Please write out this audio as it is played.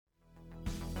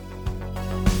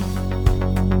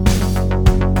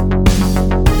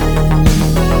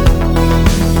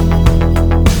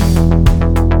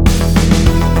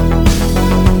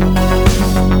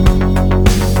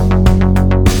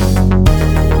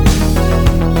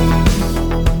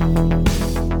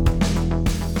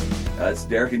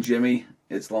Derek and Jimmy.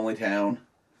 It's Lonely Town,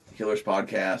 Killers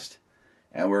podcast,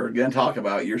 and we're going to talk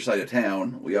about Your Side of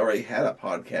Town. We already had a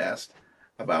podcast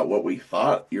about what we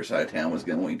thought Your Side of Town was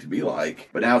going to be like,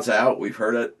 but now it's out. We've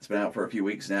heard it. It's been out for a few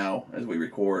weeks now as we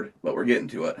record, but we're getting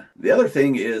to it. The other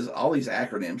thing is all these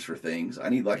acronyms for things. I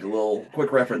need like a little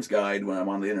quick reference guide when I'm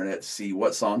on the internet to see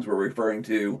what songs we're referring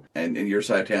to, and Your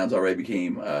Side of Town's already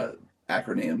became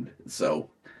acronymed, so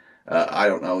I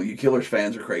don't know. You Killers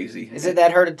fans are crazy. Is it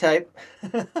that hard to type?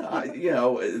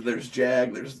 There's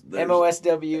JAG, there's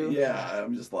MOSW. Yeah,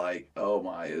 I'm just like, oh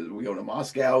my, we going to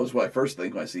Moscow is what I first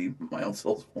think when I see My Own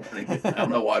Soul's Warning. I don't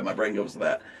know why my brain goes to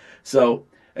that. So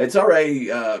it's already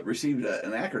received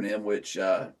an acronym, which,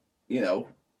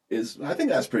 is, I think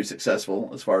that's pretty successful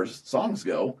as far as songs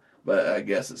go, but I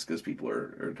guess it's because people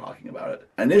are talking about it.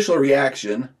 Initial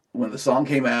reaction, when the song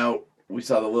came out, we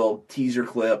saw the little teaser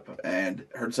clip and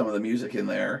heard some of the music in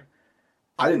there.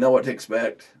 I didn't know what to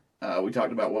expect. We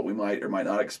talked about what we might or might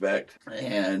not expect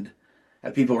and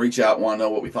had people reach out and want to know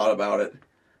what we thought about it.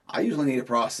 I usually need to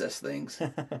process things.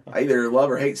 I either love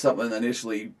or hate something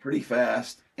initially pretty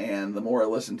fast, and the more I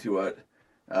listen to it,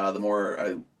 the more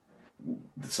I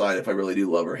decide if I really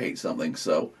do love or hate something.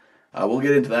 So we'll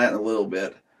get into that in a little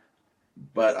bit.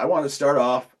 But I want to start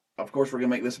off, of course, we're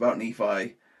going to make this about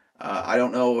Nephi. I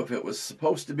don't know if it was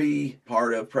supposed to be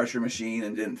part of Pressure Machine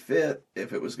and didn't fit,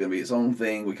 if it was going to be its own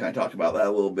thing. We kind of talked about that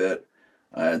a little bit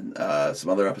and some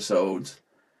other episodes.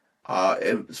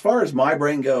 As far as my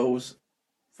brain goes,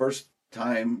 first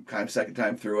time, kind of second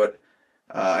time through it,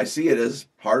 I see it as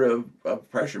part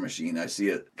of Pressure Machine. I see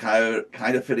it kind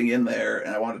of fitting in there,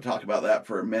 and I want to talk about that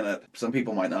for a minute. Some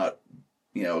people might not,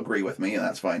 agree with me, and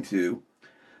that's fine too.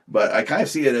 But I kind of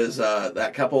see it as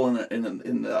that couple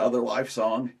in the other Life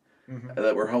song. Mm-hmm.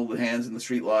 That were holding hands in the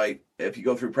streetlight. If you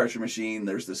go through Pressure Machine,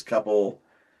 there's this couple,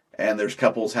 and there's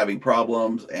couples having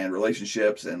problems and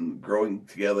relationships and growing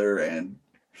together and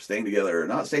staying together or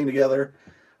not staying together.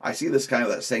 I see this kind of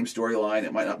that same storyline.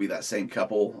 It might not be that same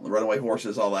couple, the runaway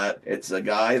horses, all that. It's a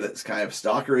guy that's kind of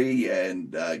stalkery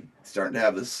and starting to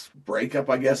have this breakup,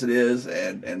 I guess it is,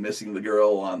 and missing the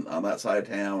girl on that side of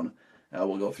town.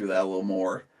 We'll go through that a little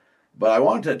more. But I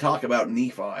wanted to talk about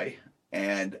Nephi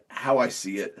and how I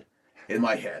see it in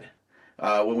my head.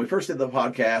 When we first did the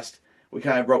podcast, we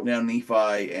kind of broke down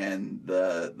Nephi and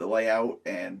the layout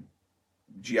and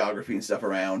geography and stuff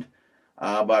around.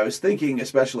 But I was thinking,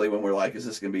 especially when we're like, is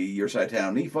this going to be Your Side of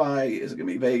Town Nephi? Is it going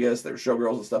to be Vegas? There's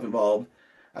showgirls and stuff involved.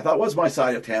 I thought, what's my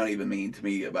side of town even mean to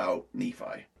me about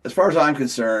Nephi? As far as I'm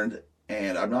concerned,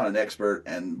 and I'm not an expert,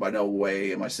 and by no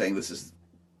way am I saying this is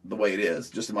the way it is.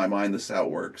 Just in my mind, this is how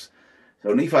it works.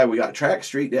 So Nephi, we got Track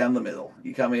Street down the middle.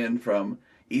 You come in from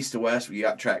east to west, you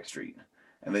got Track Street.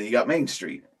 And then you got Main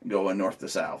Street going north to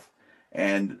south.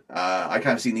 And I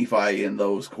kind of see Nephi in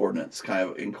those coordinates, kind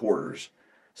of in quarters.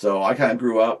 So I kind of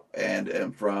grew up and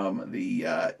am from the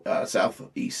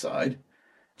southeast side.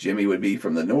 Jimmy would be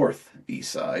from the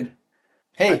northeast side.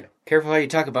 Hey, careful how you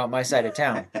talk about my side of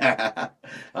town.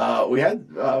 We had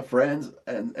friends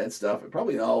and stuff,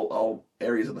 probably in all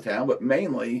areas of the town, but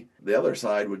mainly the other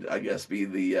side would, I guess, be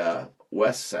the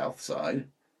west-south side.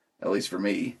 At least for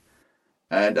me.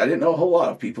 And I didn't know a whole lot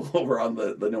of people over on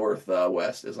the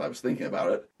northwest as I was thinking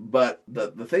about it. But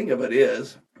the thing of it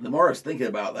is, the more I was thinking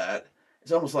about that,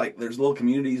 it's almost like there's little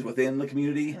communities within the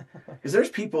community. Because there's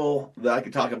people that I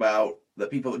could talk about that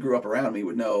people that grew up around me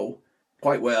would know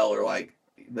quite well, or like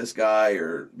this guy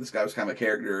was kind of a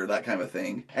character, or that kind of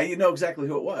thing. And you know exactly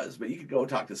who it was. But you could go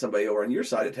talk to somebody over on your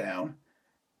side of town,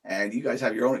 and you guys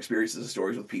have your own experiences and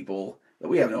stories with people that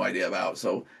we have no idea about.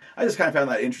 So I just kind of found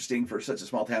that interesting for such a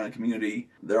small town and community.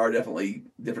 There are definitely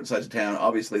different sides of town.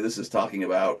 Obviously, this is talking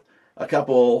about a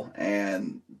couple,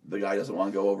 and the guy doesn't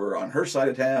want to go over on her side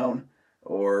of town,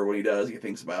 or when he does, he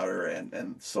thinks about her,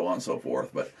 and so on and so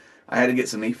forth. But I had to get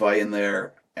some Nephi in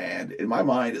there, and in my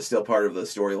mind, it's still part of the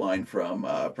storyline from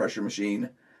Pressure Machine,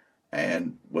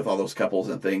 and with all those couples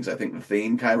and things, I think the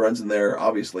theme kind of runs in there.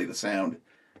 Obviously, the sound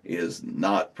is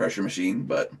not Pressure Machine,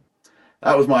 but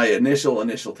that was my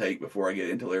initial take before I get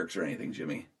into lyrics or anything,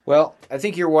 Jimmy. Well, I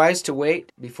think you're wise to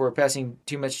wait before passing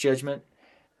too much judgment.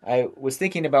 I was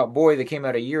thinking about Boy that came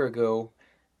out a year ago.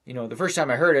 The first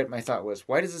time I heard it, my thought was,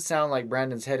 why does it sound like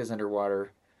Brandon's head is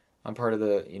underwater on part of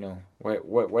the,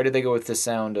 why did they go with the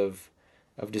sound of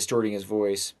distorting his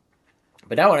voice?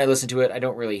 But now when I listen to it, I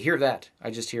don't really hear that. I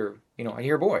just hear, I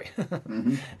hear Boy.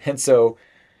 Mm-hmm. And so,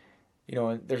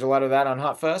 there's a lot of that on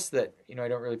Hot Fuss that, I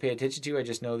don't really pay attention to. I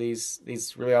just know these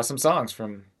really awesome songs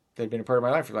that have been a part of my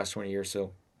life for the last 20 years.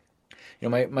 So,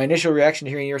 my initial reaction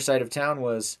to hearing Your Side of Town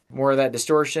was more of that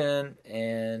distortion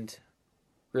and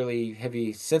really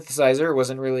heavy synthesizer. It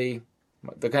wasn't really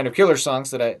the kind of Killer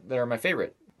songs that are my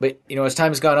favorite. But as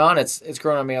time has gone on, it's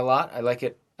grown on me a lot. I like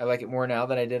it. I like it more now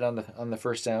than I did on the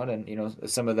first sound, and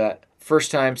some of that first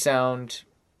time sound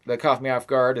that caught me off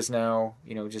guard is now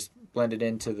just blended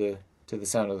into the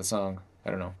sound of the song. I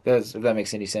don't know if that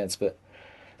makes any sense, but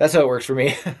that's how it works for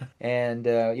me. And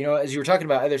as you were talking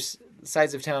about other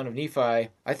sides of town of Nephi,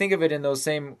 I think of it in those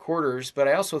same quarters, but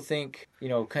I also think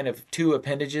kind of two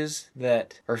appendages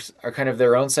that are kind of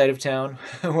their own side of town.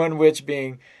 One which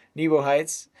being Nebo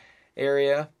Heights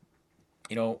area.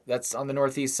 That's on the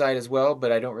northeast side as well,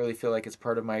 but I don't really feel like it's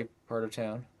part of my part of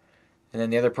town. And then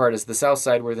the other part is the south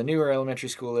side where the newer elementary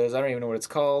school is. I don't even know what it's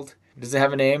called. Does it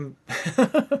have a name?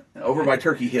 Over by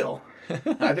Turkey Hill.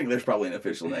 I think there's probably an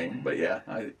official name, but yeah.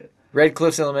 Red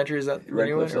Cliffs Elementary, is that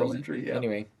Red Cliffs Elementary, yeah.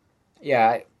 Anyway,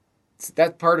 yeah,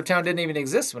 that part of town didn't even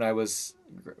exist when I was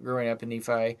growing up in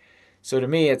Nephi. So to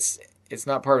me, it's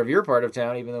not part of your part of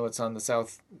town, even though it's on the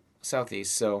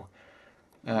southeast. So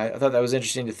I thought that was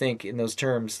interesting to think in those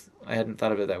terms. I hadn't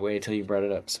thought of it that way until you brought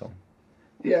it up. So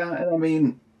yeah, and I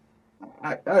mean,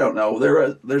 I don't know.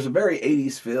 There's a very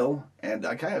 80s feel, and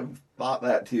I kind of thought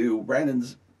that too.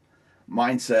 Brandon's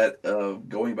mindset of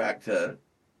going back to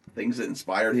things that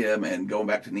inspired him and going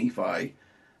back to Nephi.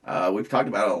 We've talked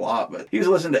about it a lot, but he was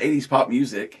listening to 80s pop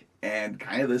music and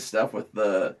kind of this stuff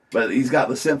but he's got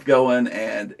the synth going,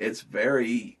 and it's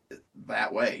very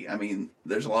that way. I mean,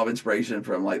 there's a lot of inspiration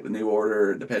from like the New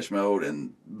Order, Depeche Mode,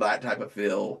 and that type of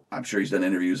feel. I'm sure he's done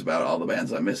interviews about all the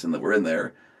bands I'm missing that were in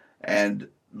there. And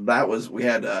we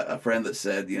had a friend that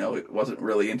said, it wasn't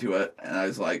really into it. And I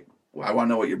was like, well, I want to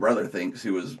know what your brother thinks,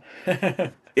 who was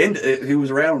who was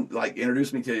around, like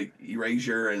introduced me to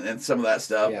Erasure and some of that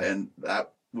stuff. Yeah. And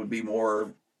that would be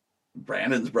more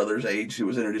Brandon's brother's age, who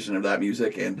was introducing him to that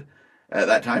music. And at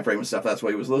that time frame and stuff, that's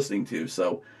what he was listening to.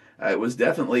 So it was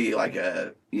definitely like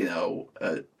a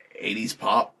 80s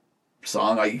pop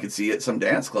song. Like you could see at some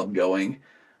dance club going.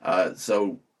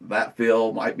 So that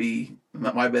feel might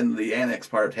have been the annex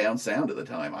part of town sound at the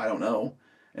time. I don't know,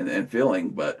 and feeling,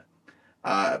 but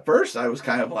at first I was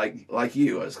kind of like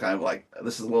you. I was kind of like,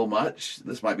 this is a little much.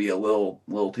 This might be a little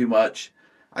too much.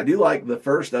 I do like the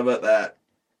first of it, that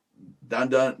dun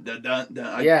dun dun dun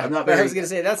dun. Yeah, I was gonna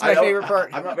say that's my favorite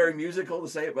part. I'm not very musical to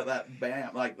say it, but that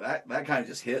bam, like that kind of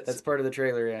just hits. That's part of the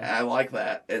trailer, yeah. I like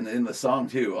that, and in the song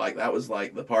too, like that was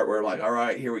like the part where I'm like, all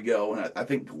right, here we go. And I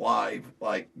think live,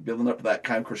 like building up to that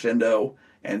kind of crescendo,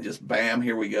 and just bam,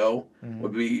 here we go,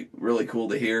 would be really cool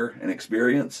to hear and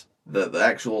experience. The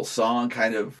actual song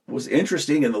kind of was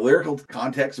interesting, and the lyrical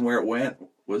context and where it went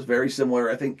was very similar.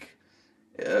 I think.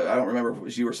 I don't remember if it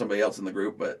was you or somebody else in the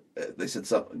group, but they said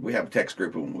something. We have a text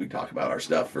group when we talk about our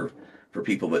stuff for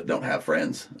people that don't have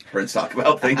friends. Friends talk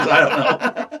about things.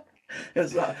 I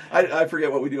don't know. I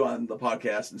forget what we do on the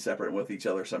podcast and separate with each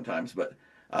other sometimes, but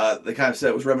they kind of said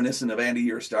it was reminiscent of Andy,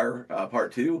 You're a Star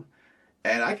Part 2.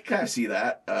 And I can kind of see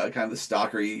that, kind of the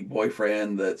stalkery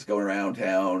boyfriend that's going around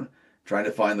town trying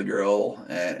to find the girl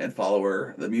and follow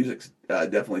her. The music's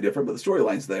definitely different, but the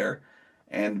storyline's there.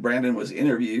 And Brandon was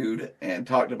interviewed and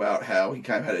talked about how he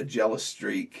kind of had a jealous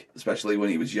streak, especially when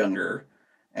he was younger,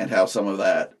 and how some of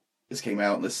that just came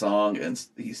out in this song. And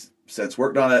he's since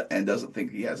worked on it and doesn't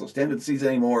think he has those tendencies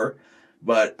anymore.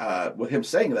 But with him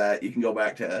saying that, you can go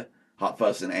back to Hot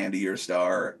Fuss and Andy, You're a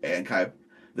Star, and kind of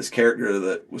this character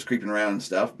that was creeping around and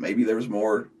stuff. Maybe there was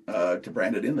more to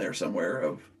Brandon in there somewhere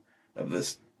of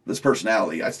this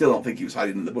personality. I still don't think he was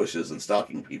hiding in the bushes and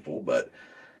stalking people, but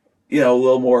a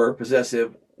little more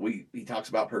possessive. He talks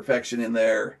about perfection in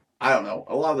there. I don't know.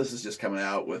 A lot of this is just coming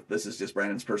out this is just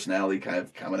Brandon's personality kind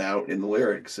of coming out in the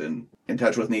lyrics, and in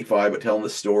touch with Nephi, but telling the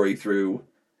story through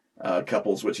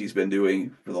couples, which he's been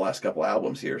doing for the last couple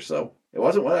albums here. So it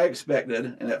wasn't what I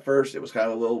expected, and at first it was kind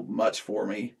of a little much for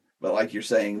me. But like you're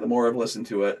saying, the more I've listened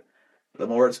to it, the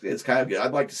more it's kind of good.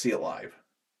 I'd like to see it live.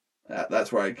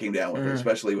 That's where I came down with it,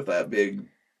 especially with that big,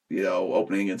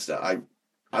 opening and stuff.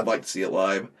 I'd like to see it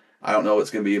live. I don't know what's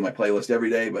going to be in my playlist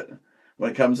every day, but when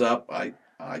it comes up, I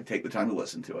take the time to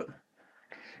listen to it.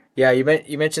 Yeah, you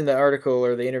mentioned the article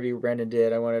or the interview Brandon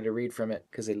did. I wanted to read from it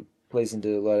because it plays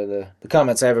into a lot of the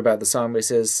comments I have about the song. But it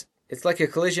says, it's like a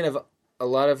collision of a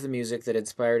lot of the music that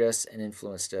inspired us and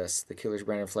influenced us. The Killers'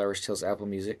 Brandon Flowers tells Apple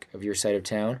Music of your side of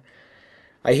town.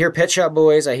 I hear Pet Shop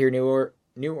Boys, I hear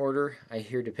New Order, I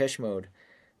hear Depeche Mode.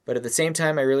 But at the same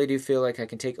time, I really do feel like I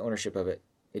can take ownership of it.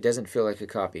 It doesn't feel like a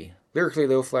copy. Lyrically,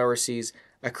 though, Flowers sees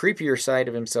a creepier side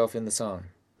of himself in the song.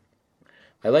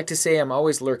 I like to say I'm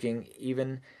always lurking,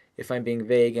 even if I'm being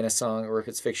vague in a song or if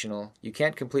it's fictional. You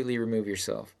can't completely remove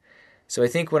yourself. So I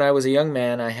think when I was a young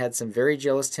man, I had some very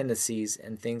jealous tendencies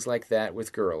and things like that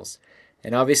with girls.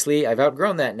 And obviously, I've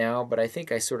outgrown that now, but I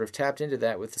think I sort of tapped into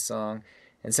that with the song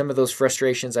and some of those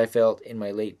frustrations I felt in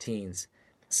my late teens.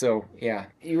 So, yeah,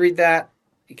 you read that,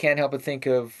 you can't help but think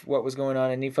of what was going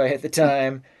on in Nephi at the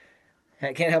time.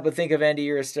 I can't help but think of Andy,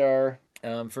 You're a Star.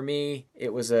 For me,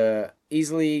 it was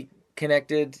easily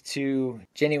connected to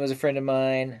Jenny Was a Friend of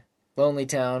Mine, Lonely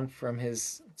Town from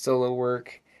his solo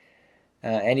work,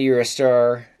 Andy, You're a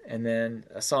Star, and then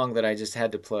a song that I just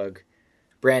had to plug,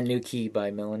 Brand New Key by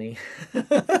Melanie.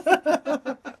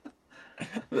 The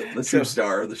true So,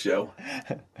 star of the show.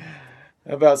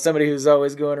 about somebody who's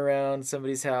always going around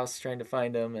somebody's house trying to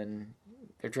find them, and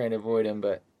they're trying to avoid them,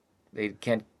 but they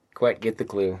can't quite get the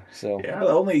clue. So, Yeah, the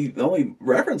only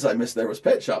reference I missed there was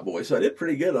Pet Shop Boys, so I did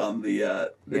pretty good on the yeah.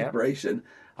 inspiration.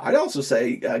 I'd also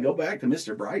say go back to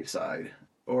Mr. Brightside,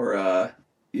 or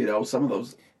some of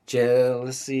those.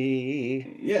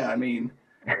 Jealousy. Yeah, I mean,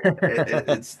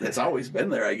 it's always been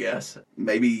there, I guess.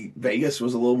 Maybe Vegas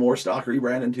was a little more stalkery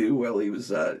Brandon too. Well, he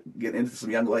was getting into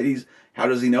some young ladies. How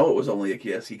does he know it was only a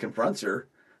kiss? He confronts her.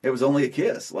 It was only a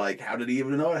kiss. Like, how did he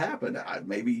even know it happened?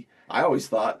 Maybe I always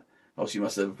thought, oh, they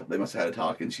must have had a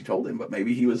talk and she told him, but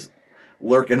maybe he was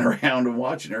lurking around and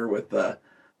watching her with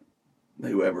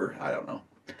whoever. I don't know.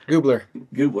 Goobler.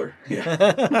 Goobler.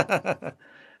 Yeah.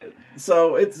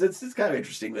 So it's kind of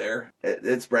interesting there.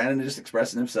 It's Brandon just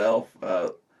expressing himself.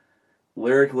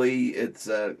 Lyrically, it's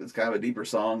kind of a deeper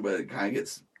song, but it kind of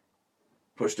gets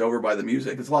pushed over by the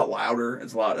music. It's a lot louder.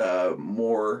 It's a lot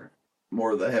more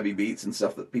of the heavy beats and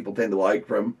stuff that people tend to like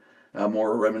from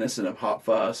more reminiscent of Hot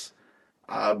Fuss.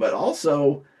 But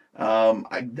also,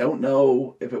 I don't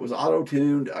know if it was auto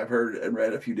tuned. I've heard and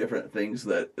read a few different things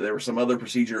that there was some other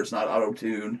procedure. It's not auto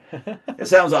tuned. It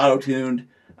sounds auto tuned.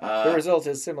 The result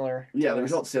is similar. Yeah, the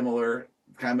result's similar.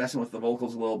 Kind of messing with the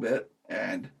vocals a little bit,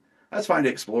 and that's fine to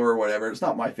explore or whatever. It's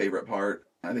not my favorite part.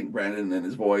 I think Brandon and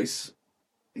his voice,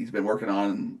 he's been working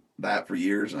on that for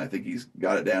years, and I think he's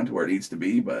got it down to where it needs to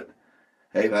be. But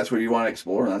hey, if that's what you want to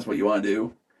explore and that's what you want to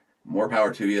do, more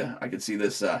power to you. I could see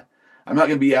this. I'm not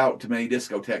going to be out to many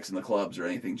discotheques in the clubs or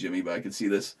anything, Jimmy, but I could see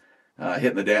this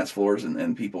hitting the dance floors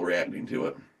and people reacting to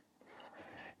it.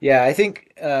 Yeah, I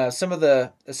think some of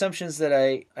the assumptions that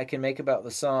I can make about the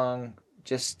song,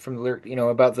 just from the lyric,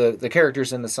 about the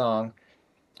characters in the song.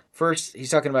 First,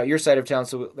 he's talking about your side of town,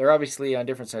 so they're obviously on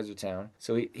different sides of town.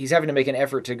 So he's having to make an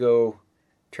effort to go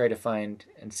try to find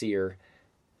and see her,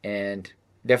 and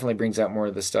definitely brings out more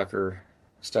of the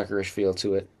stalkerish feel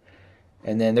to it.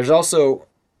 And then there's also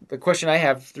the question I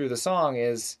have through the song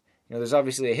is, there's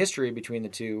obviously a history between the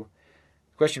two.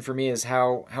 The question for me is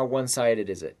how one-sided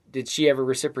is it? Did she ever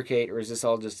reciprocate, or is this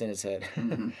all just in his head?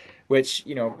 Mm-hmm. Which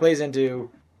plays into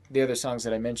the other songs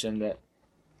that I mentioned. That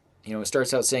it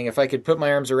starts out saying, "If I could put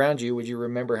my arms around you, would you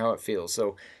remember how it feels?"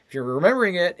 So if you're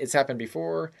remembering it, it's happened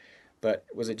before, but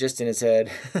was it just in his head?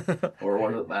 Or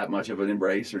was it that much of an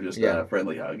embrace or just Yeah. a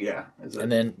friendly hug? Yeah.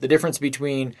 And then the difference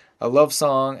between a love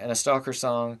song and a stalker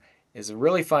song is a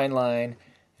really fine line.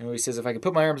 And when he says, "If I could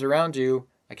put my arms around you,"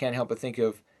 I can't help but think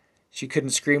of "She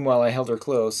couldn't scream while I held her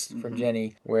close" from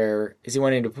Jenny. Where is he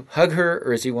wanting to hug her,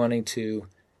 or is he wanting to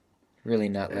really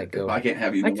not let go? If I can't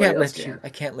have you, I nobody can't else let you. can. I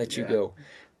can't let you Yeah. go.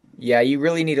 Yeah, you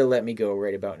really need to let me go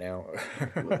right about now.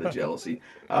 With the jealousy.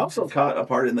 I also caught a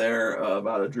part in there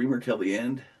about a dreamer till the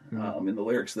end in the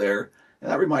lyrics there. And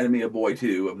that reminded me of Boy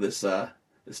too, of this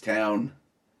town.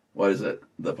 What is it?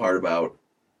 The part about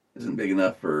isn't big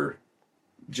enough for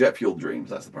jet fueled dreams.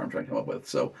 That's the part I'm trying to come up with.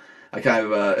 So I kind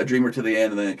of a dreamer to the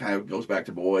end, and then it kind of goes back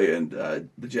to Boy and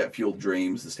the jet fueled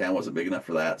dreams. This town wasn't big enough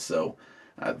for that. So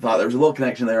I thought there was a little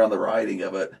connection there on the writing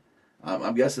of it.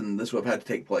 I'm guessing this would have had to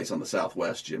take place on the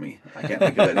Southwest, Jimmy. I can't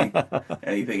think of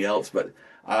anything else. But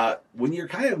when you're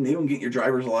kind of new and getting your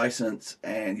driver's license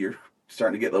and you're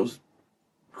starting to get those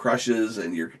crushes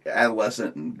and you're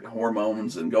adolescent and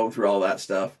hormones and going through all that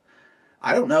stuff,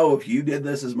 I don't know if you did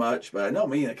this as much, but I know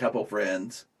me and a couple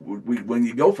friends, when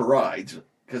you go for rides,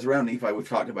 because around Nephi we've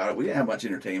talked about it, we didn't have much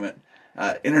entertainment.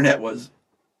 Internet was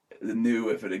new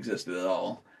if it existed at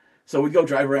all. So we'd go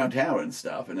drive around town and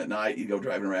stuff, and at night you'd go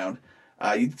driving around.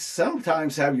 You'd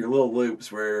sometimes have your little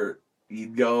loops where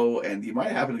you'd go and you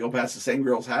might happen to go past the same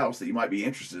girl's house that you might be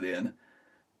interested in,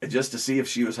 just to see if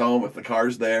she was home, if the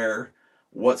car's there,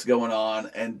 what's going on,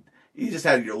 and you just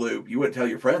had your loop. You wouldn't tell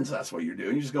your friends that's what you're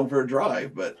doing. You're just going for a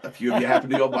drive, but a few of you happen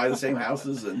to go by the same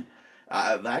houses, and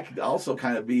that could also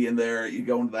kind of be in there. You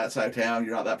go into that side of town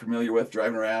you're not that familiar with,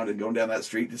 driving around and going down that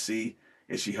street to see,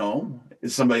 is she home?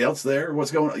 Is somebody else there?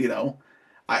 What's going on?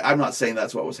 I'm not saying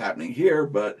that's what was happening here,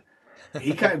 but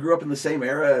he kind of grew up in the same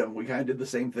era, and we kind of did the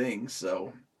same thing.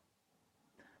 So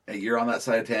you're on that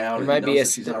side of town, There and you might know be a that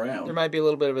she's not around. there might be a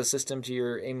little bit of a system to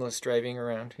your aimless driving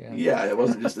around. Yeah. Yeah, it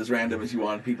wasn't just as random as you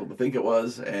wanted people to think it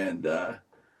was, and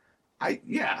I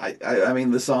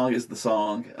mean, the song is the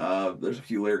song. There's a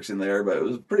few lyrics in there, but it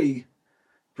was pretty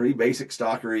basic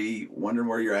stalkery, wondering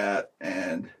where you're at,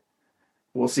 and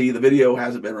we'll see. The video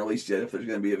hasn't been released yet. If there's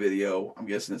going to be a video, I'm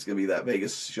guessing it's going to be that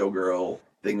Vegas showgirl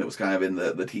thing that was kind of in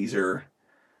the teaser.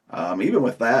 Even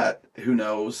with that, who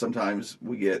knows? Sometimes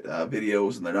we get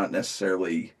videos and they're not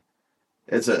necessarily.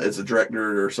 It's a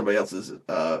director or somebody else's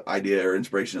idea or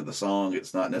inspiration of the song.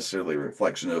 It's not necessarily a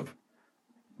reflection of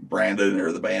Brandon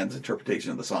or the band's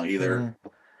interpretation of the song either.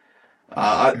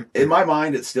 Mm-hmm. In my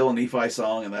mind, it's still a Nephi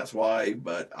song, and that's why.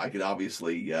 But I could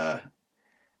obviously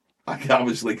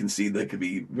concede that it could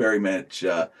be very much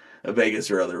a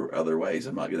Vegas or other ways.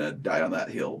 I'm not gonna die on that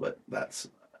hill, but that's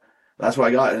what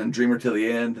I got. And Dreamer till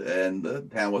the end, and the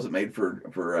town wasn't made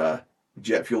for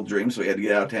jet fueled dreams, so he had to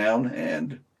get out of town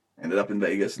and ended up in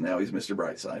Vegas. And now he's Mr.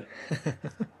 Brightside.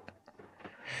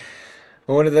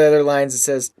 One of the other lines, it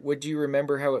says, "Would you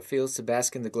remember how it feels to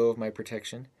bask in the glow of my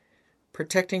protection?"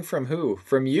 Protecting from who?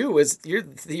 From you? You're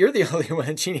the only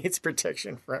one she needs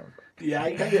protection from. Yeah, I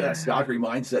kind of get that stalkery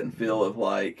mindset and feel of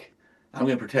like, I'm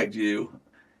going to protect you,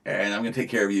 and I'm going to take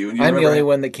care of you. And I'm the only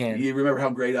one that can. You remember how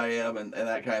great I am, and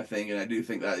that kind of thing. And I do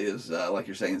think that is, like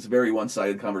you're saying, it's a very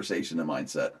one-sided conversation and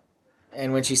mindset.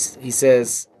 And when he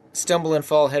says, "Stumble and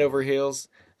fall head over heels,"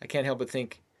 I can't help but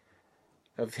think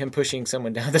of him pushing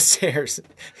someone down the stairs.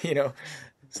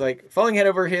 It's like falling head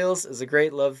over heels is a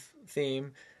great love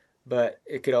theme, but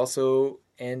it could also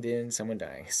end in someone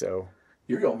dying. So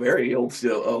you're going very old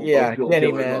still. Yeah, old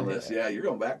Kenny, man. On this. Yeah, you're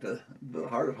going back to the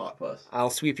heart of Hot Fuss. I'll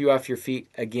sweep you off your feet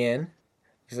again.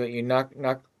 So you knock.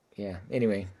 Yeah.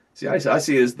 Anyway. See, I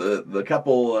see it as the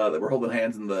couple that were holding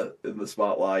hands in the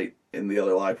spotlight in the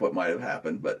other life. What might have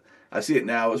happened, but I see it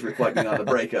now as reflecting on the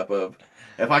breakup of,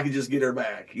 if I could just get her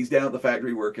back. He's down at the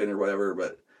factory working or whatever,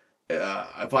 but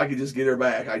if I could just get her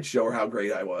back, I'd show her how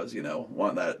great I was.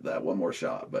 Want that one more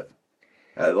shot. But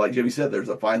like Jimmy said, there's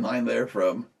a fine line there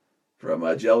from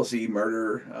jealousy,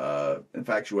 murder,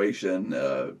 infatuation,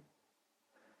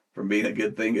 from being a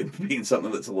good thing and being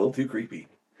something that's a little too creepy.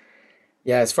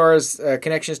 Yeah, as far as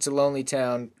connections to Lonely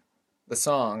Town, the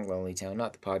song Lonely Town,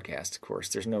 not the podcast, of course.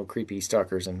 There's no creepy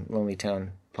stalkers in Lonely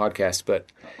Town podcast,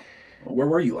 but... Where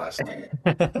were you last night?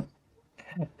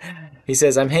 He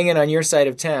says, "I'm hanging on your side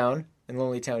of town." In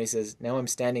Lonely Town, he says, "Now I'm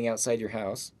standing outside your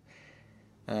house."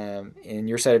 In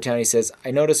your side of town, he says,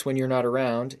 "I notice when you're not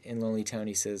around." In Lonely Town,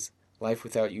 he says, "Life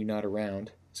without you not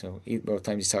around." So both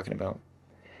times he's talking about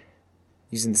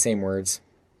using the same words.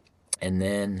 And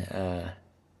then,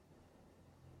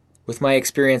 "With my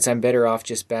experience, I'm better off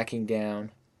just backing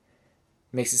down."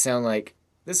 Makes it sound like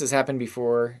this has happened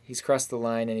before. He's crossed the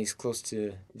line and he's close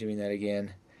to doing that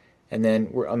again. And then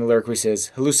we're on the lyric where he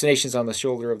says, "Hallucinations on the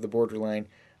shoulder of the borderline."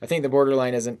 I think the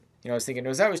borderline isn't, I was thinking,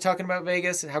 was that what he's talking about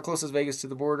Vegas? How close is Vegas to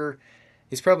the border?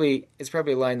 It's probably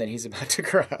a line that he's about to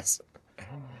cross.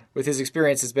 With his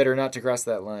experience, it's better not to cross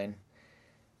that line.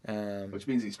 Which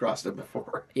means he's crossed it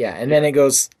before. Yeah, and then it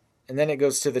goes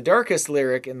to the darkest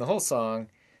lyric in the whole song.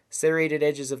 "Serrated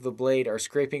edges of the blade are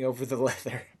scraping over the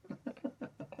leather."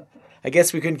 I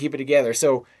guess we couldn't keep it together.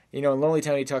 So, in Lonely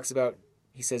Town,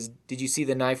 he says, "Did you see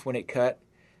the knife when it cut?"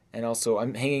 And also,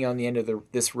 "I'm hanging on the end of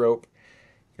this rope."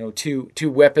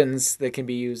 Two weapons that can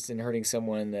be used in hurting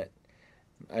someone that,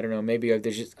 I don't know, maybe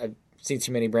I've seen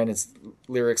too many Brandon's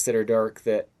lyrics that are dark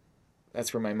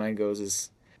that's where my mind goes,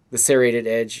 is the serrated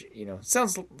edge.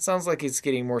 Sounds like it's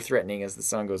getting more threatening as the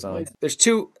song goes on.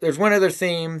 There's one other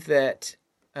theme that,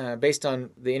 based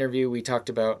on the interview we talked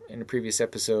about in a previous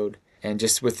episode, and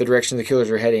just with the direction the Killers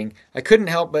are heading, I couldn't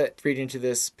help but read into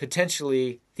this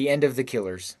potentially the end of the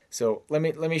Killers. So let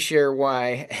me share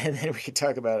why, and then we can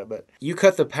talk about it. But "You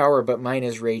cut the power, but mine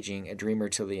is raging, a dreamer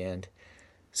till the end."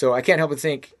 So I can't help but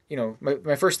think,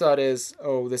 my first thought is,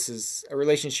 oh, this is a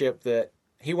relationship that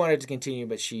he wanted to continue,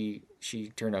 but she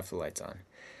turned off the lights on.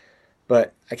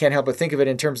 But I can't help but think of it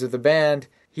in terms of the band.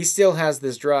 He still has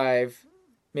this drive.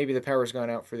 Maybe the power's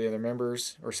gone out for the other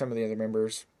members, or some of the other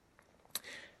members.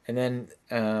 And then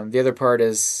the other part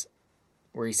is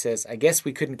where he says, "I guess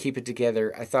we couldn't keep it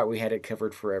together. I thought we had it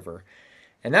covered forever."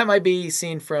 And that might be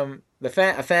seen from a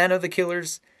fan of the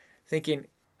Killers thinking,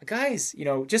 guys,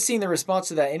 just seeing the response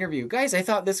to that interview, guys, I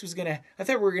thought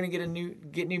we were gonna get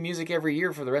new music every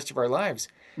year for the rest of our lives.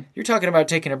 You're talking about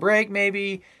taking a break,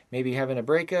 maybe having a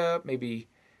breakup, maybe,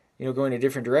 going a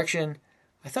different direction.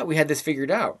 I thought we had this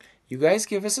figured out. You guys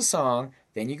give us a song,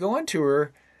 then you go on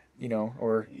tour.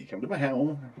 or You come to my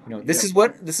home. this is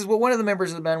what one of the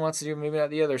members of the band wants to do, maybe not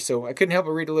the other. So I couldn't help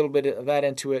but read a little bit of that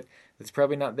into it. It's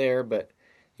probably not there, but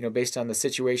based on the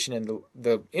situation and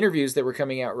the interviews that were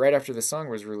coming out right after the song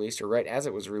was released or right as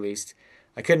it was released,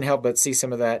 I couldn't help but see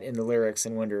some of that in the lyrics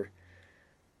and wonder,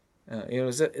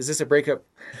 is this a breakup?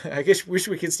 I guess wish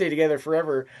we could stay together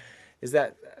forever. Is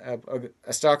that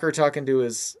a stalker talking to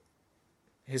his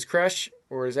crush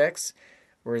or his ex,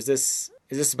 or is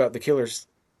this about the killers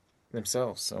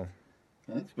themselves? So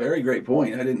that's a very great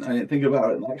point. I didn't think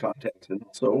about it in that context. And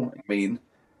so, I mean,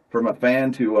 from a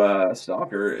fan to a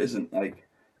stalker isn't like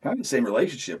kind of the same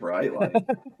relationship, right? Like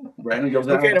Brandon goes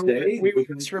out on stage. We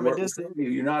watch from a distance.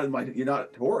 You're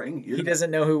not touring. He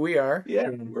doesn't know who we are. Yeah,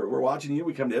 we're watching you.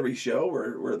 We come to every show.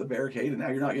 We're at the barricade, and now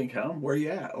you're not going to come. Where are you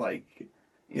at? Like,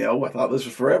 I thought this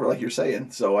was forever, like you're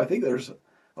saying. So I think there's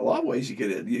a lot of ways you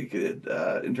could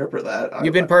interpret that.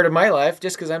 You've been part of my life.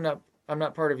 Just because I'm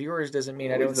not part of yours doesn't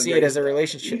mean I don't see it as a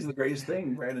relationship. He's the greatest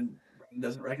thing. Brandon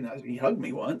doesn't recognize me. He hugged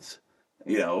me once.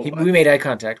 We made eye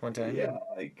contact one time. Yeah,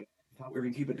 like I thought we were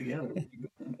gonna keep it together.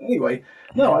 Anyway,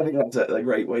 no, I think that's a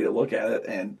great way to look at it.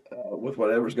 And with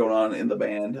whatever's going on in the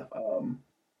band,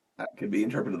 that could be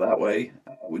interpreted that way.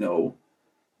 We know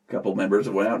a couple members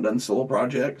have went out and done solo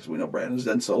projects. We know Brandon's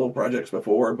done solo projects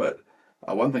before, but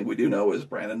one thing we do know is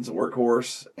Brandon's a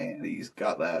workhorse, and he's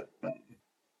got that.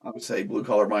 I would say blue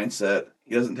collar mindset.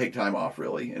 He doesn't take time off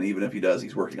really, and even if he does,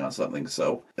 he's working on something.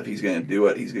 So if he's going to do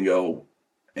it, he's going to go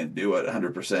and do it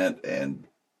 100%. And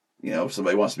if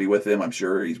somebody wants to be with him, I'm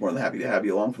sure he's more than happy to have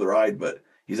you along for the ride. But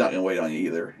he's not going to wait on you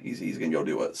either. He's going to go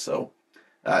do it. So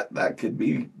that could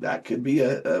be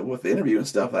a with the interview and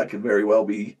stuff. That could very well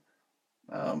be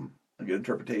a good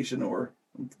interpretation, or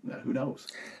who knows.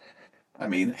 I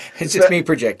mean, it's just me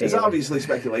projecting. It's obviously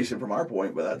speculation from our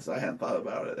point, but I hadn't thought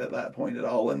about it at that point at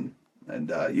all. And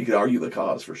you could argue the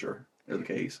cause for sure, or the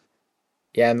case.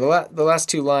 Yeah, and the last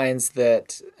two lines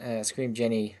that scream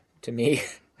Jenny to me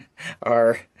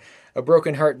are a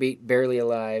broken heartbeat, barely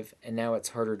alive, and now it's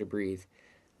harder to breathe.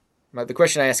 The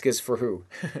question I ask is for who?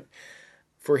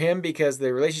 For him because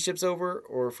the relationship's over,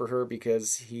 or for her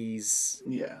because he's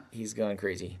gone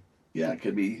crazy? Yeah, it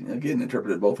could be, again,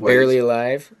 interpreted both ways. Barely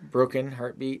alive, broken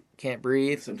heartbeat, can't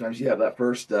breathe. Sometimes you have that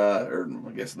first, or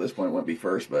I guess at this point it wouldn't be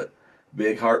first, but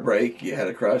big heartbreak. You had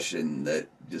a crush and that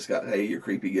just got, hey, you're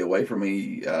creepy, get away from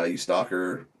me, you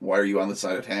stalker. Why are you on the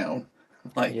side of town?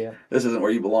 This isn't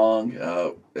where you belong.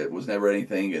 It was never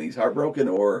anything, and he's heartbroken,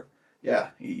 or,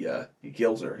 he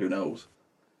kills her. Who knows?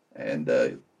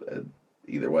 And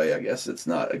either way, I guess it's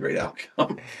not a great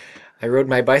outcome. I rode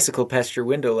my bicycle past your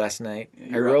window last night.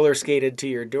 I roller skated to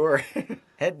your door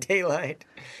at daylight.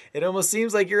 It almost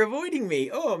seems like you're avoiding me.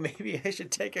 Oh, maybe I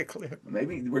should take a clue.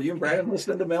 Maybe, were you and Brandon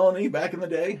listening to Melanie back in the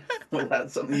day? Was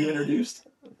that something you introduced?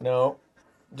 No,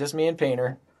 just me and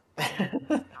Painter.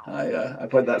 I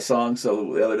played that song,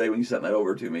 so the other day when you sent that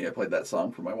over to me, I played that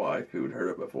song for my wife who had heard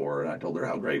it before, and I told her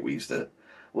how great we used to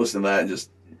listen to that, and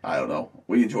just, I don't know,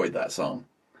 we enjoyed that song.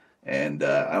 And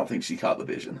I don't think she caught the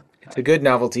vision. It's a good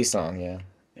novelty song, yeah.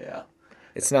 Yeah.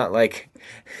 It's not like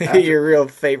your real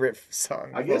favorite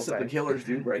song. I guess if the Killers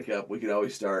do break up, we could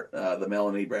always start the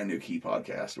Melanie Brand New Key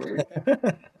podcast where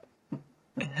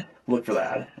we look for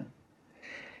that.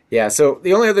 Yeah, so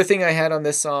the only other thing I had on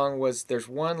this song was there's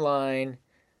one line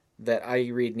that I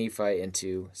read Nephi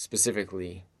into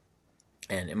specifically.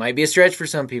 And it might be a stretch for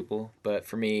some people, but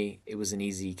for me, it was an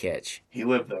easy catch. He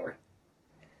lived there.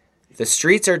 The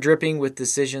streets are dripping with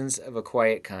decisions of a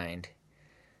quiet kind.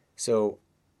 So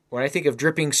when I think of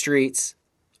dripping streets,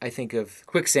 I think of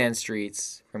Quicksand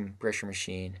Streets from Pressure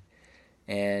Machine.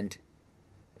 And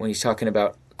when he's talking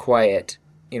about quiet,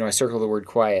 I circle the word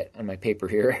quiet on my paper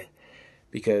here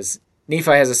because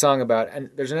Nephi has a song about, and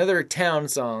there's another town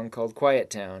song called Quiet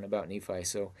Town about Nephi.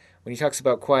 So when he talks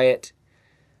about quiet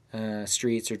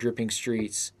streets or dripping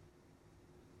streets,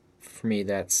 for me,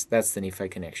 that's the Nephi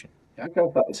connection. I kind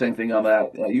of thought the same thing on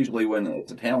that. Usually when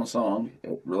it's a town song,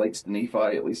 it relates to Nephi,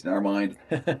 at least in our mind.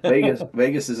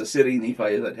 Vegas is a city,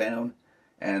 Nephi is a town,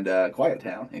 and quiet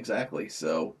town, exactly.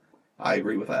 So I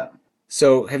agree with that.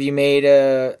 So have you made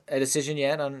a decision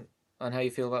yet on how you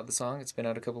feel about the song? It's been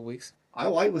out a couple weeks. I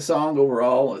like the song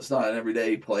overall. It's not an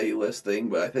everyday playlist thing,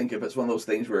 but I think if it's one of those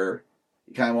things where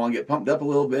you kind of want to get pumped up a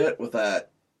little bit with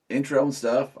that intro and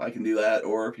stuff, I can do that.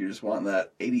 Or if you're just wanting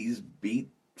that 80s beat,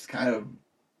 it's kind of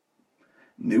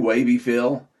new wavy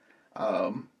feel.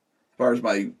 As far as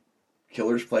my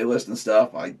Killers playlist and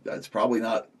stuff, it's probably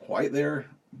not quite there.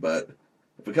 But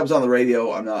if it comes on the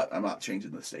radio, I'm not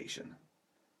changing the station.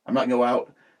 I'm not gonna go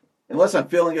out unless I'm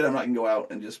feeling it. I'm not gonna go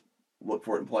out and just look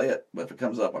for it and play it. But if it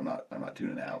comes up, I'm not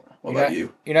tuning out. What You're about not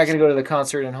you? you're not going to go to the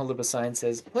concert and hold up a sign that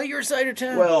says "Play your side of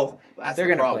town." Well, that's They're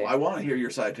the going to play problem. it. I want to hear your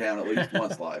side of town at least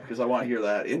once live because I want to hear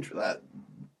that intro, that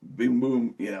boom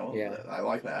boom. Yeah. I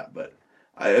like that. But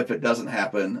if it doesn't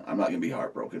happen, I'm not going to be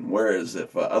heartbroken. Whereas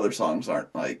if other songs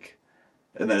aren't like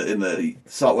in the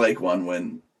Salt Lake one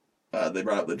when they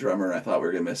brought up the drummer and I thought we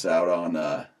were going to miss out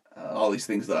on all these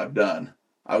things that I've done.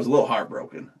 I was a little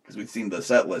heartbroken because we'd seen the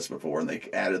set list before and they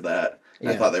added that. And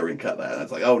I Yeah. thought they were going to cut that. And I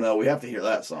was like, oh no, we have to hear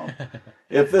that song.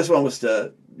 If this one was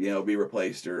to, be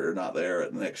replaced or not there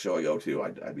at the next show I go to,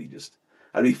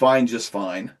 I'd be fine, just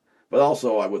fine. But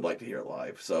also, I would like to hear it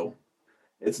live. So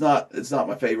it's not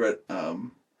my favorite.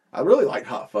 I really like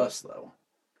Hot Fuss though,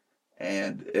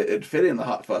 and it fit in the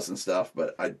Hot Fuss and stuff.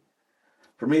 But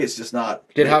for me, it's just not.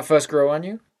 Did Hot Fuss grow on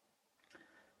you?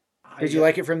 I, Did you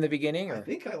like it from the beginning? I Or?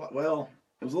 think well,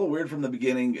 it was a little weird from the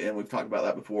beginning, and we've talked about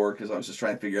that before because I was just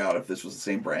trying to figure out if this was the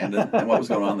same brand and what was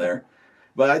going on there.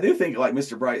 But I do think like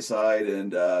Mr. Brightside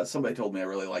and somebody told me I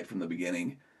really liked from the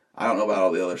beginning. I don't know about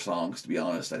all the other songs to be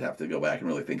honest. I'd have to go back and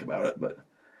really think about it, but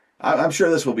I'm sure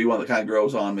this will be one that kind of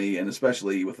grows on me, and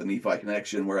especially with the Nephi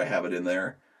connection where I have it in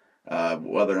there.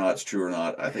 Whether or not it's true or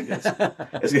not, I think it's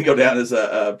going to go down as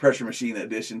a pressure machine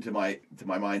addition to my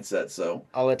mindset. So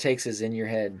All it takes is in your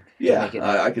head to yeah, make it,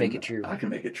 I can make it true. I can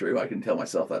make it true. I can tell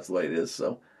myself that's the way it is.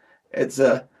 So it's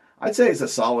I'd say it's a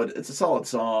solid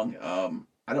song.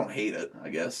 I don't hate it. I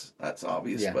guess that's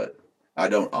obvious, Yeah. but I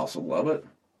don't also love it.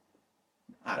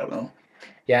 I don't know.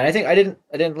 Yeah, and I think I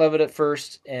didn't love it at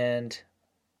first, and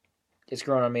it's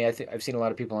grown on me. I think I've seen a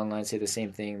lot of people online say the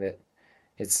same thing, that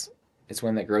it's it's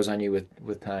one that grows on you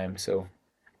with time. So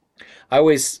I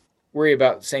always worry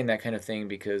about saying that kind of thing,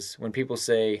 because when people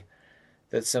say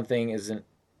that some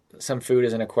food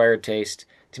is an acquired taste,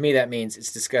 to me that means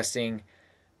it's disgusting,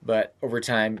 but over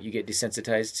time you get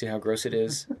desensitized to how gross it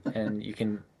is and you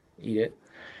can eat it.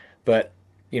 But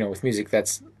with music,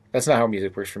 that's not how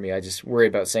music works for me. I just worry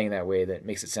about saying that way, that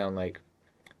makes it sound like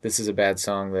this is a bad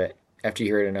song that after you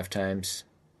hear it enough times,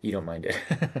 you don't mind it.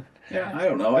 Yeah, I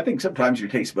don't know. I think sometimes your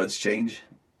taste buds change,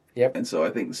 Yep. and so I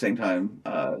think at the same time,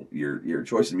 your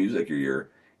choice of music or your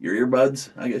earbuds,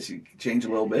 I guess you change a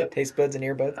little bit. Taste buds and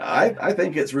earbuds. I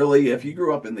think it's really if you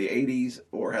grew up in the '80s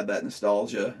or had that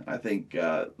nostalgia. I think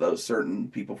those certain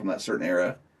people from that certain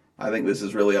era. I think this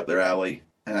is really up their alley,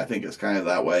 and I think it's kind of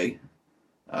that way.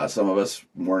 Some of us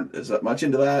weren't as much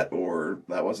into that, or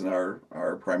that wasn't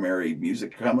our primary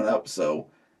music coming up, so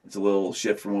it's a little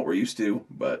shift from what we're used to.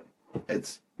 But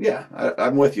it's yeah,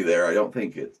 I'm with you there. I don't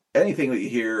think it's anything that you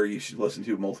hear you should listen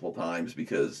to multiple times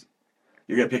because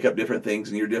you're going to pick up different things,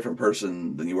 and you're a different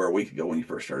person than you were a week ago when you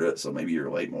first started it. So maybe you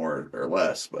relate more or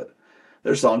less. But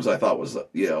there's songs I thought was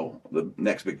the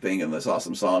next big thing and this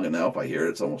awesome song, and now if I hear it,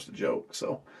 it's almost a joke.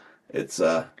 So it's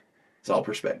all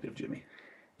perspective, Jimmy.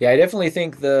 Yeah, I definitely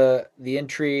think the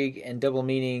intrigue and double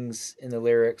meanings in the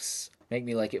lyrics make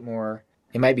me like it more.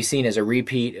 It might be seen as a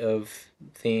repeat of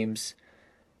themes,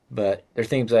 but they're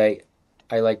themes I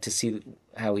like to see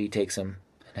how he takes them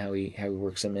and how he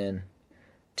works them in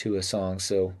to a song.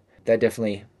 So that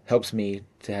definitely helps me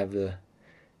to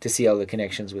see all the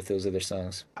connections with those other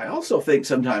songs. I also think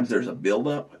sometimes there's a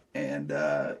buildup, and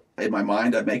in my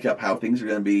mind, I make up how things are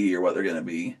going to be or what they're going to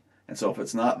be. And so if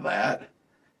it's not that,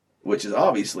 which is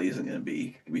obviously isn't going to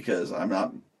be because I'm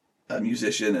not a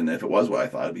musician, and if it was what I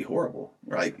thought, it'd be horrible,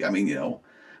 right? I mean,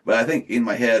 but I think in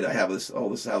my head I have this. Oh,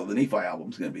 this is how the Nephi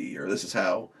album's going to be, or this is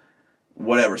how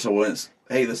whatever. So when it's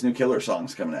hey, this new Killer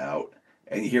song's coming out,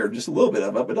 and you hear just a little bit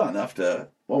of it, but not enough to.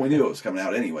 Well, we knew it was coming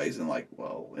out anyways, and like,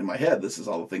 well, in my head, this is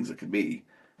all the things it could be,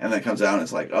 and then it comes out and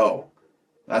it's like, oh,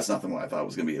 that's nothing what I thought it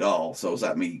was going to be at all. So is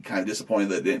that me kind of disappointed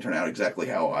that it didn't turn out exactly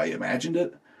how I imagined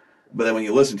it? But then when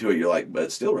you listen to it, you're like, but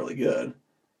it's still really good,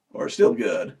 or still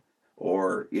good,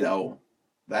 or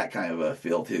that kind of a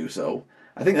feel too. So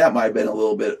I think that might have been a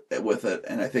little bit with it,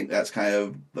 and I think that's kind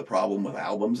of the problem with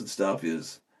albums and stuff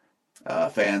is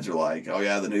fans are like, oh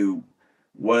yeah, the new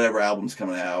whatever album's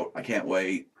coming out, I can't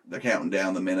wait. They're counting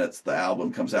down the minutes. The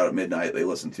album comes out at midnight. They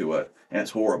listen to it, and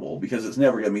it's horrible because it's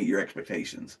never going to meet your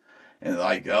expectations. And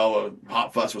like, oh,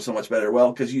 Hot Fuss was so much better.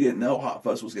 Well, because you didn't know Hot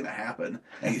Fuss was going to happen,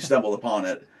 and you stumbled upon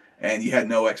it, and you had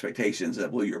no expectations, and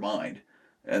it blew your mind.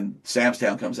 And Sam's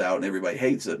Town comes out, and everybody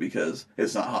hates it because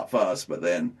it's not Hot Fuss. But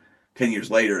then 10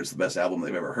 years later, it's the best album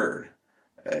they've ever heard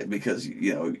because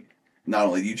not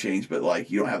only do you change, but like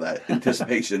you don't have that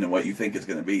anticipation and what you think it's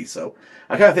going to be. So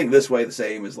I kind of think this way the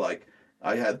same is like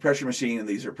I had Pressure Machine, and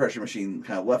these are Pressure Machine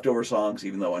kind of leftover songs,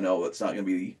 even though I know it's not going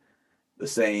to be the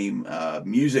same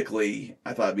musically.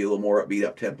 I thought it'd be a little more upbeat,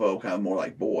 up tempo, kind of more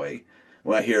like Boy.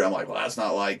 when I hear it, I'm like, well, that's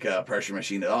not like Pressure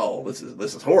Machine at all. This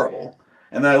is horrible.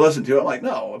 And then I listen to it, I'm like,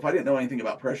 no, if I didn't know anything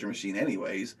about Pressure Machine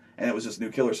anyways, and it was this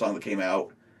new Killer song that came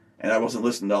out, and I wasn't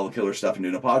listening to all the Killer stuff and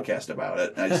doing a podcast about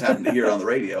it, and I just happened to hear it on the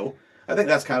radio, I think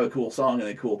that's kind of a cool song and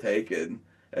a cool take, and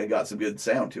it got some good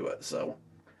sound to it. So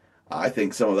I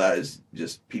think some of that is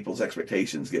just people's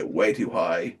expectations get way too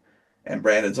high, and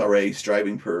Brandon's already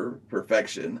striving for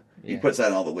perfection. He puts that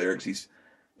in all the lyrics.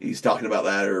 He's talking about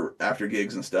that or after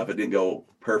gigs and stuff. It didn't go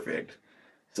perfect,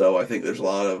 so I think there's a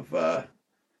lot of the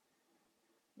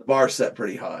bar set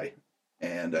pretty high,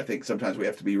 and I think sometimes we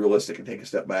have to be realistic and take a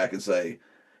step back and say,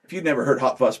 if you'd never heard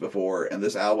Hot Fuss before, and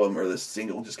this album or this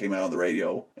single just came out on the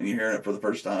radio, and you're hearing it for the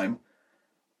first time,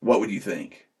 what would you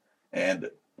think? And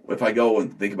if I go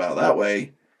and think about it that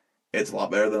way, it's a lot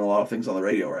better than a lot of things on the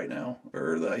radio right now,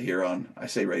 or that I hear on, I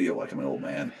say radio like I'm an old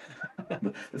man.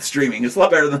 It's streaming. It's a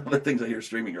lot better than the things I hear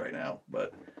streaming right now,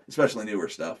 but especially newer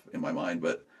stuff in my mind.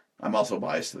 But I'm also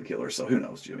biased to the Killers, so who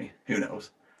knows, Jimmy? Who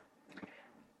knows?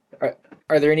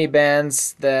 Are there any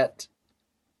bands that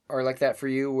are like that for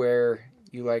you, where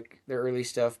you like their early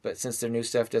stuff, but since their new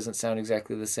stuff doesn't sound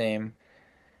exactly the same,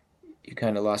 you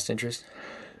kind of lost interest?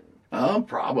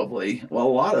 Probably. Well, a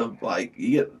lot of like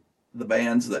you get the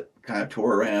bands that kind of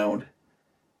tour around,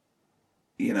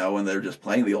 and they're just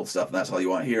playing the old stuff, and that's all you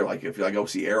want to hear. Like if I go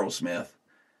see Aerosmith,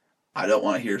 I don't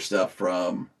want to hear stuff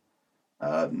from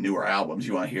newer albums.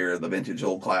 You want to hear the vintage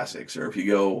old classics. Or if you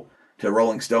go to a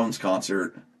Rolling Stones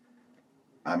concert,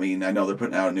 I mean, I know they're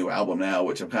putting out a new album now,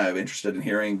 which I'm kind of interested in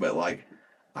hearing, but like,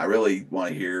 I really want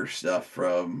to hear stuff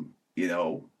from,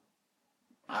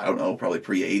 I don't know, probably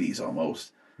pre-'80s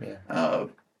almost. Yeah.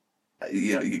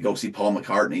 You go see Paul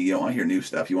McCartney, you don't want to hear new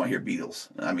stuff. You want to hear Beatles.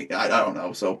 I mean, I don't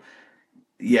know. So,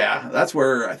 yeah, that's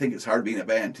where I think it's hard being a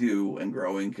band too and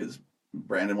growing, because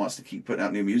Brandon wants to keep putting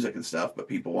out new music and stuff, but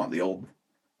people want the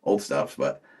old stuff.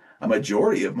 But a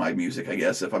majority of my music, I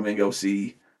guess, if I'm going to go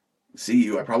see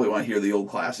you, I probably want to hear the old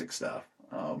classic stuff.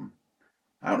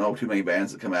 I don't know too many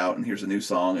bands that come out and here's a new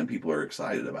song and people are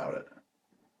excited about it.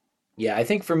 Yeah, I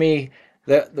think for me,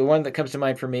 the one that comes to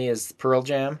mind for me is Pearl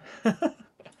Jam.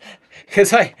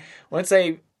 Because once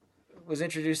I was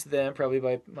introduced to them, probably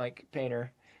by Mike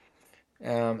Painter,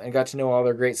 and got to know all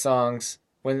their great songs.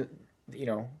 When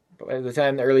by the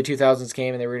time the early 2000s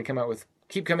came and they were going to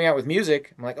keep coming out with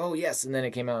music, I'm like, oh yes, and then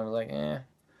it came out and I was like, eh.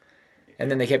 And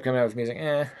then they kept coming out with music,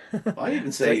 eh. I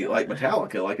even say like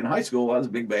Metallica. Like in high school, I was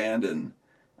a big band, and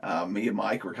me and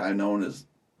Mike were kind of known as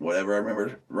whatever. I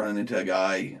remember running into a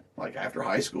guy like after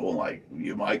high school, and like,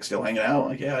 you Mike still hanging out? I'm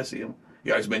like, yeah, I see him.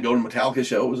 You guys been going to Metallica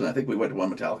shows? And I think we went to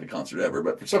one Metallica concert ever,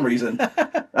 but for some reason,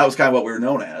 that was kind of what we were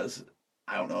known as.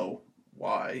 I don't know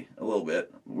why, a little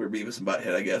bit. We were Beavis and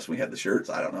Butthead, I guess. We had the shirts.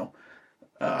 I don't know.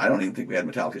 I don't even think we had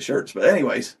Metallica shirts. But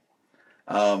anyways,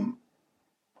 up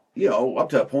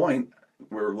to a point,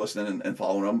 we were listening and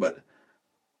following them, but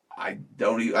I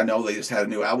know they just had a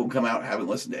new album come out. Haven't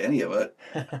listened to any of it.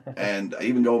 And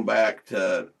even going back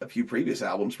to a few previous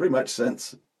albums, pretty much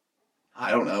since,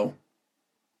 I don't know,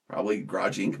 probably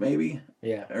Garage Inc. maybe.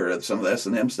 Yeah. Or some of the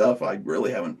S&M stuff. I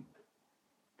really haven't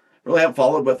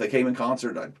followed, but if they came in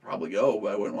concert, I'd probably go,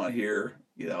 but I wouldn't want to hear,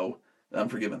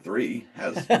 Unforgiven 3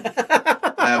 has.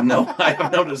 I have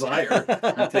no desire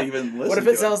to even listen. What if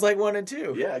it sounds like 1 and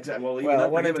 2? Yeah, exactly. Well,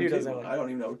 even 1 and 2 doesn't. I don't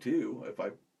even know 2 if I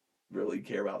really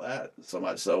care about that so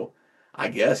much. So, I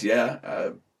guess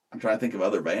I'm trying to think of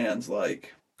other bands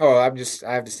like. Oh, I have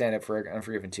to stand up for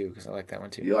Unforgiven 2 because I like that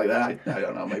one too. You like that? I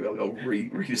don't know. Maybe I'll go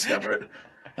rediscover it.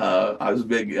 I was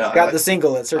big. Got the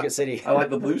single at Circuit City. I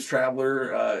like the Blues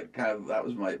Traveler. That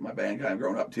was my band kind of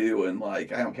growing up too, and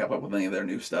like I don't keep up with any of their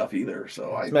new stuff either.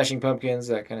 So Smashing Pumpkins,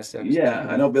 that kind of stuff. Yeah,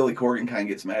 I know Billy Corgan kind of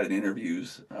gets mad in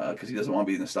interviews because he doesn't want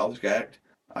to be a nostalgic act.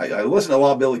 I listen to a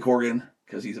lot of Billy Corgan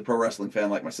because he's a pro wrestling fan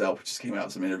like myself, which just came out in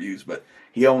some interviews. But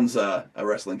he owns a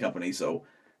wrestling company, so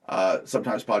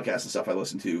sometimes podcasts and stuff I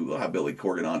listen to, they'll have Billy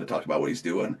Corgan on to talk about what he's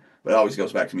doing. But it always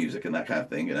goes back to music and that kind of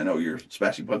thing. And I know you're a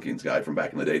Smashing Pumpkins guy from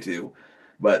back in the day too.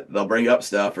 But they'll bring up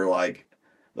stuff or like,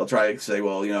 they'll try to say,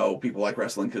 well, people like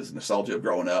wrestling because nostalgia of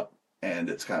growing up. And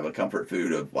it's kind of a comfort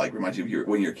food of like, reminds you of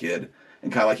when you're a kid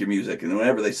and kind of like your music. And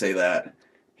whenever they say that,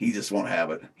 he just won't have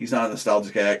it. He's not a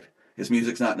nostalgic act. His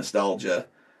music's not nostalgia.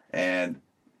 And,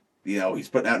 he's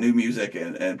putting out new music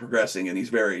and progressing. And he's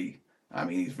very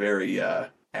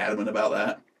adamant about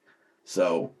that.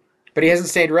 So. But he hasn't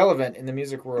stayed relevant in the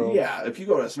music world. Yeah, if you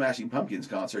go to a Smashing Pumpkins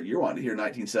concert, you're wanting to hear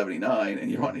 1979 and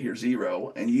you're wanting to hear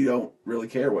Zero, and you don't really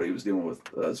care what he was doing with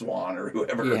Zwan or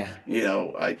whoever.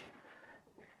 Yeah.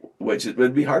 Which it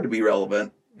would be hard to be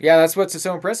relevant. Yeah, that's what's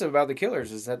so impressive about the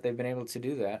Killers is that they've been able to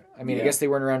do that. I mean, I guess they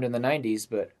weren't around in the 90s,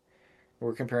 but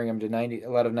we're comparing them to a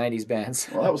lot of 90s bands.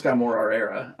 Well, that was kind of more our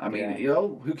era. I mean, Yeah.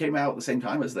 who came out at the same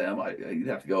time as them? You'd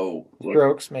have to go look.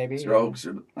 Strokes, maybe. Strokes,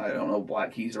 or I don't know,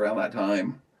 Black Keys around that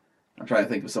time. I'm trying to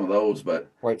think of some of those, but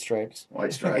White Stripes.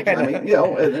 White Stripes. I mean,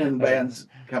 and bands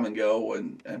come and go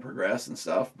and progress and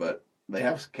stuff, but they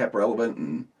have kept relevant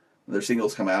and their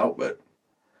singles come out, but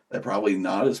they're probably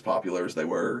not as popular as they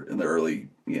were in the early,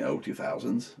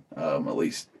 2000s. At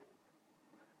least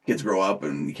kids grow up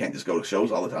and you can't just go to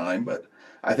shows all the time, but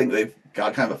I think they've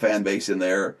got kind of a fan base in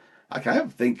there. I kind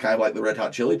of think kind of like the Red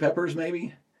Hot Chili Peppers,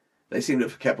 maybe. They seem to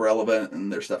have kept relevant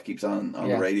and their stuff keeps on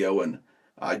the radio, and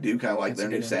I do kind of like their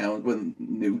new sound. When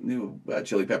new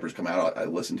Chili Peppers come out, I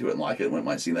listen to it and like it and wouldn't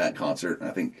mind seeing that in concert. And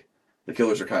I think the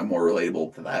Killers are kind of more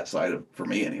relatable to that side of, for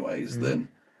me anyways, than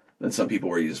some people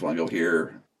where you just want to go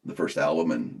hear the first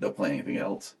album and don't play anything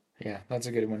else. Yeah, that's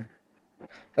a good one.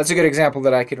 That's a good example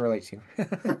that I can relate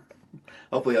to.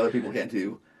 Hopefully other people can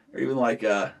too. Or even like,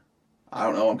 I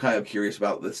don't know, I'm kind of curious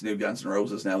about this new Guns N'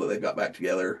 Roses now that they've got back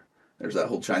together. There's that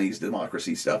whole Chinese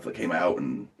democracy stuff that came out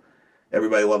and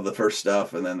everybody loved the first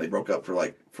stuff, and then they broke up for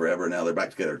like forever. Now they're back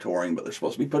together touring, but they're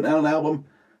supposed to be putting out an album.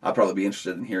 I'd probably be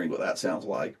interested in hearing what that sounds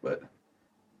like, but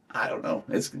I don't know.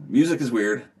 Music is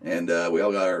weird, and we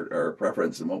all got our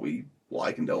preference and what we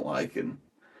like and don't like, and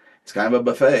it's kind of a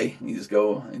buffet. You just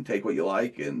go and take what you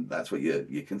like, and that's what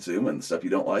you consume, and the stuff you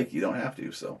don't like, you don't have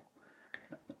to. So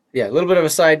yeah, a little bit of a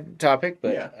side topic,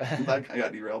 but yeah, I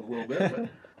got derailed a little bit, but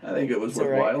I think it was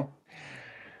worthwhile. Right.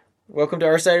 Welcome to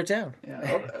our side of town.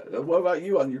 Yeah. What about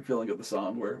you on your feeling of the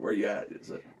song? Where you at? Is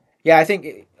it? Yeah, I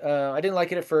think I didn't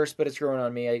like it at first, but it's growing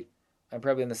on me. I'm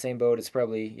probably in the same boat. It's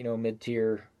probably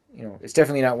mid-tier. It's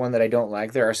definitely not one that I don't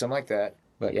like. There are some like that,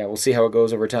 but yeah, we'll see how it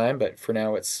goes over time. But for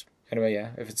now, it's anyway. Yeah,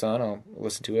 if it's on, I'll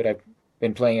listen to it. I've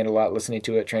been playing it a lot, listening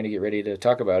to it, trying to get ready to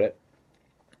talk about it,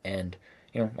 and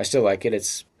I still like it.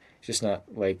 It's just not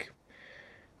like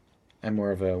I'm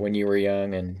more of a When You Were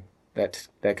Young and. That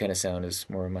kind of sound is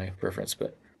more of my preference,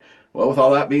 but. Well, with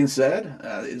all that being said,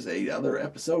 that is another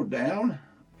episode down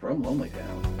from Lonely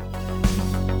Town.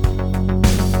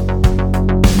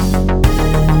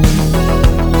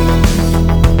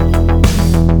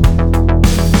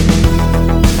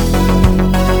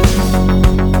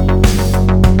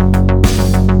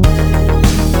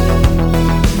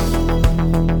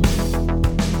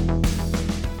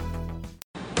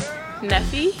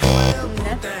 Nephi?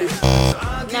 Nephi.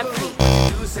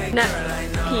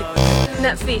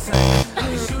 Nephi.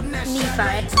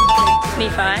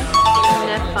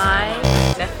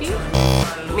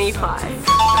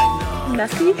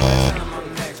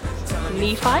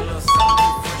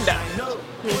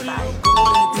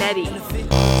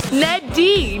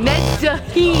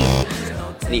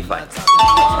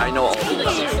 I know all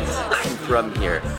these. I'm from here.